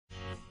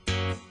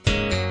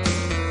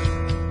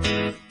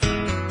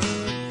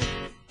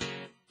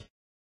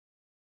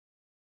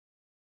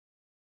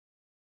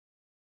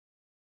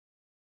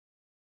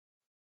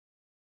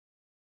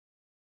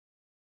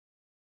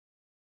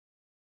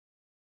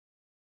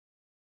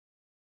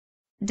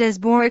Does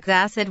boric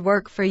acid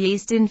work for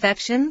yeast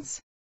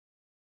infections?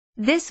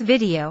 This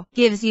video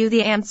gives you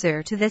the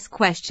answer to this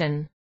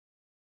question.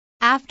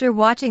 After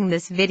watching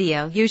this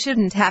video, you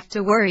shouldn't have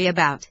to worry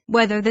about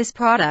whether this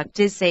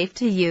product is safe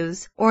to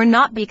use or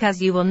not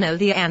because you will know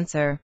the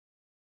answer.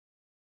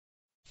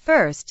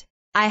 First,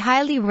 I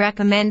highly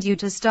recommend you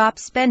to stop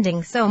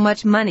spending so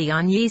much money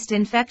on yeast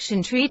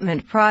infection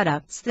treatment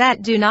products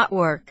that do not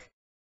work.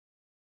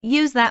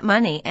 Use that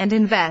money and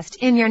invest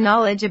in your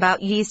knowledge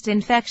about yeast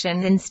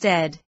infection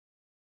instead.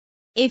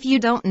 If you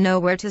don't know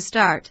where to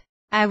start,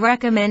 I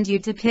recommend you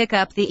to pick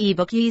up the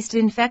ebook Yeast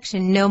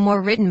Infection No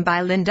More written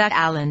by Linda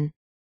Allen.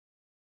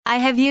 I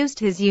have used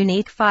his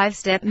unique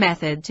 5-step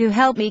method to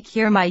help me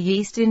cure my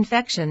yeast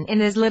infection in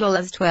as little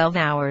as 12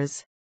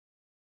 hours.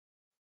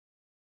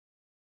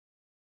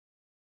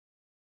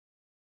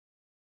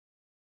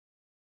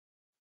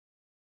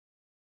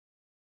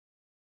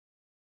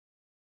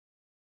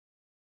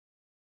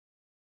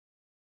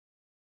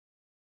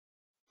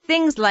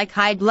 Things like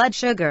high blood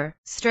sugar,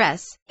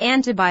 stress,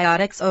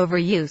 antibiotics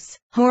overuse,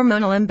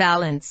 hormonal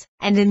imbalance,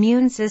 and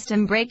immune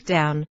system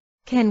breakdown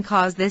can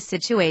cause this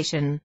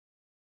situation.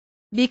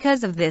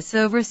 Because of this,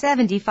 over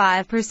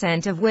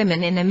 75% of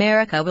women in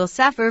America will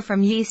suffer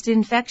from yeast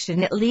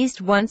infection at least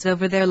once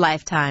over their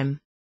lifetime.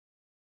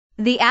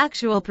 The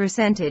actual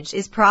percentage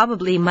is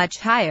probably much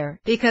higher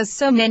because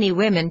so many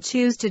women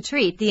choose to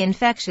treat the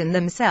infection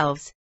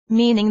themselves,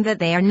 meaning that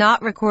they are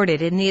not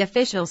recorded in the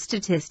official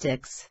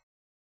statistics.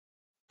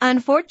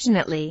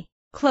 Unfortunately,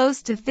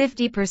 close to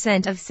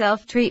 50% of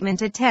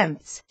self-treatment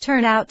attempts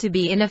turn out to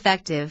be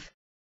ineffective.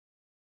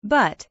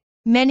 But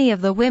many of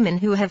the women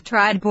who have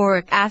tried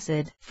boric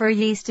acid for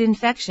yeast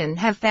infection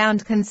have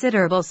found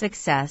considerable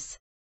success.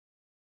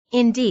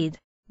 Indeed,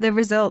 the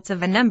results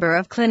of a number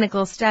of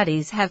clinical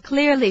studies have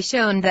clearly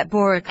shown that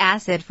boric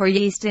acid for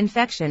yeast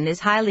infection is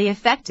highly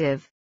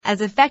effective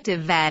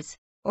as,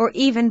 or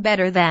even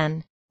better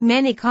than,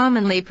 many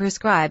commonly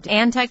prescribed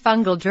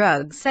antifungal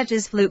drugs such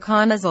as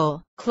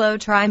fluconazole,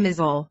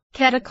 clotrimazole,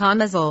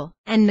 ketoconazole,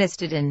 and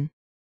nistidine.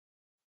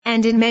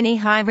 And in many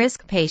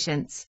high-risk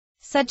patients,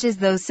 such as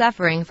those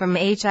suffering from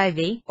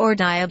HIV or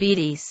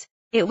diabetes,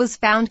 it was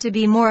found to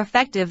be more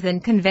effective than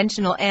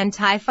conventional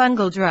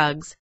antifungal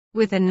drugs,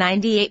 with a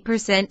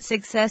 98%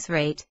 success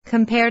rate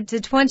compared to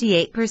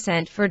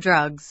 28% for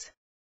drugs.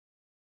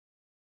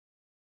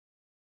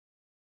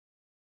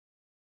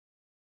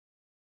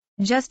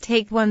 Just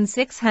take one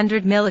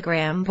 600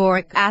 mg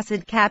boric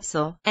acid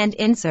capsule and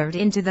insert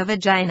into the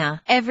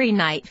vagina every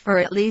night for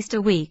at least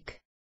a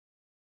week.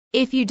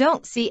 If you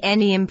don't see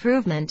any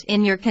improvement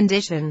in your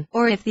condition,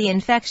 or if the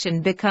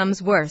infection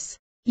becomes worse,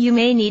 you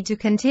may need to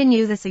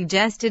continue the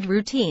suggested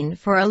routine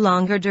for a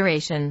longer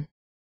duration.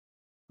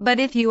 But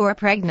if you are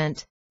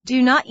pregnant,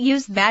 do not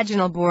use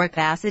vaginal boric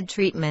acid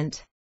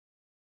treatment.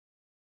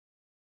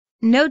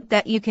 Note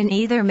that you can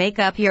either make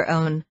up your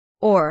own,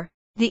 or,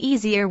 the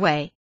easier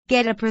way,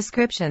 get a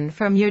prescription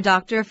from your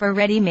doctor for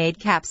ready-made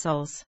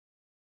capsules.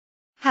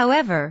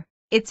 However,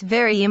 it's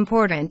very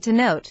important to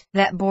note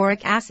that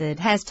boric acid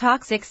has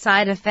toxic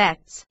side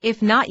effects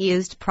if not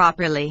used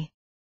properly.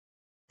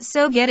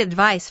 So get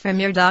advice from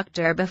your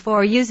doctor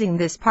before using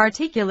this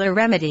particular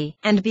remedy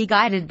and be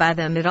guided by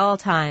them at all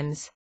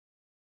times.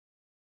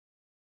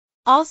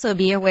 Also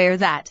be aware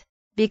that,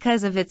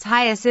 because of its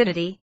high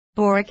acidity,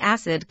 boric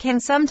acid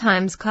can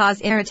sometimes cause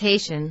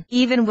irritation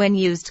even when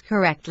used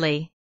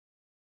correctly.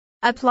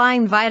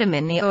 Applying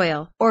vitamin E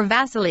oil or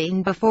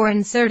Vaseline before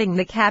inserting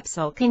the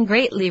capsule can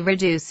greatly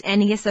reduce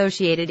any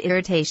associated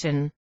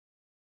irritation.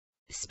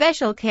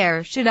 Special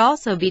care should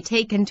also be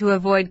taken to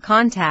avoid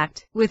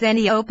contact with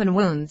any open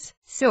wounds,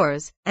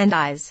 sores, and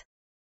eyes.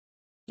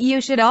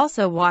 You should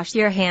also wash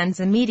your hands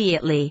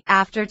immediately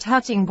after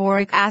touching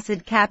boric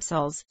acid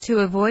capsules to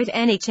avoid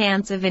any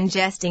chance of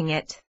ingesting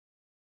it.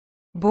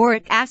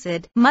 Boric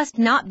acid must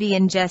not be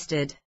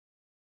ingested.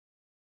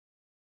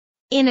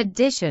 In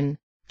addition,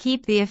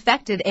 keep the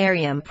affected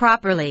area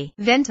properly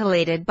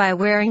ventilated by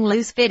wearing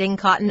loose-fitting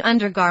cotton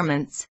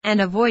undergarments and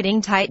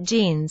avoiding tight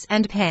jeans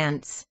and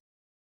pants.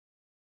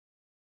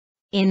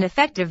 In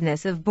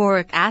effectiveness of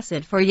boric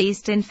acid for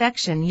yeast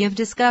infection, you've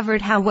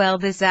discovered how well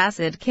this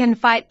acid can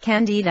fight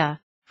candida,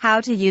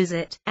 how to use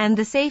it, and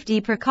the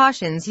safety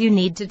precautions you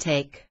need to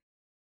take.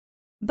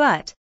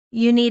 But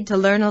you need to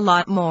learn a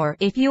lot more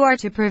if you are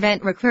to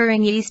prevent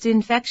recurring yeast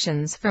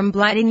infections from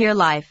blighting your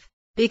life,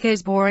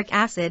 because boric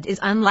acid is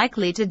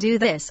unlikely to do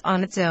this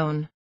on its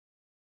own.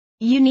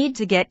 You need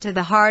to get to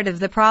the heart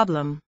of the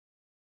problem.